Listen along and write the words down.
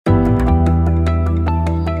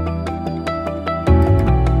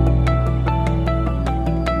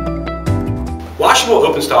Attachable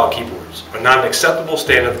open style keyboards are not an acceptable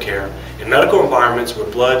standard of care in medical environments where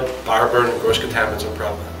blood, fire burn, and gross contaminants are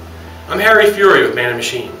prevalent. I'm Harry Fury with Man &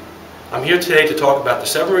 Machine. I'm here today to talk about the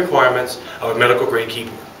 7 requirements of a medical grade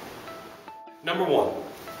keyboard. Number 1.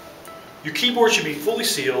 Your keyboard should be fully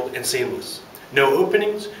sealed and seamless. No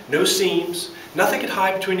openings, no seams, nothing can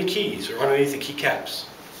hide between the keys or underneath the keycaps.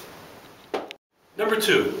 Number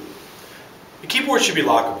 2. The keyboard should be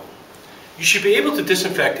lockable. You should be able to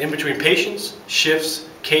disinfect in between patients, shifts,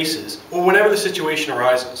 cases, or whenever the situation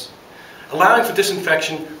arises, allowing for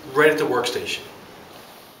disinfection right at the workstation.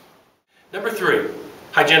 Number 3.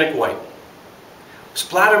 Hygienic White.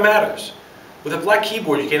 Splatter matters. With a black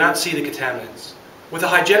keyboard, you cannot see the contaminants. With a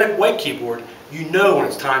hygienic white keyboard, you know when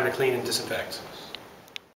it's time to clean and disinfect.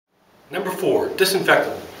 Number 4.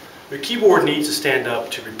 Disinfectable. Your keyboard needs to stand up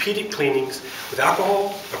to repeated cleanings with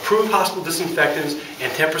alcohol, approved hospital disinfectants, and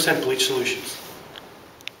 10% bleach solutions.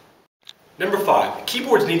 Number 5.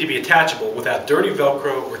 Keyboards need to be attachable without dirty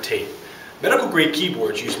Velcro or tape. Medical grade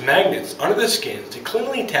keyboards use magnets under the skin to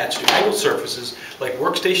cleanly attach to angled surfaces like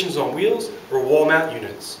workstations on wheels or wall mount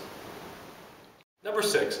units. Number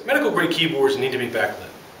 6. Medical grade keyboards need to be backlit.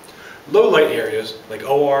 Low light areas like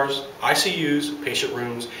ORs, ICUs, patient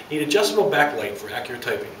rooms need adjustable backlight for accurate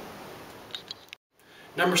typing.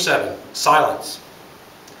 Number 7. Silence.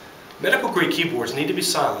 Medical grade keyboards need to be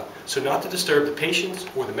silent so not to disturb the patients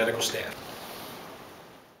or the medical staff.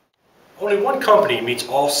 Only one company meets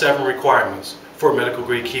all 7 requirements for a medical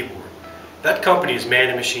grade keyboard. That company is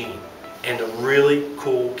Man & Machine, and a really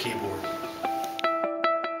cool keyboard.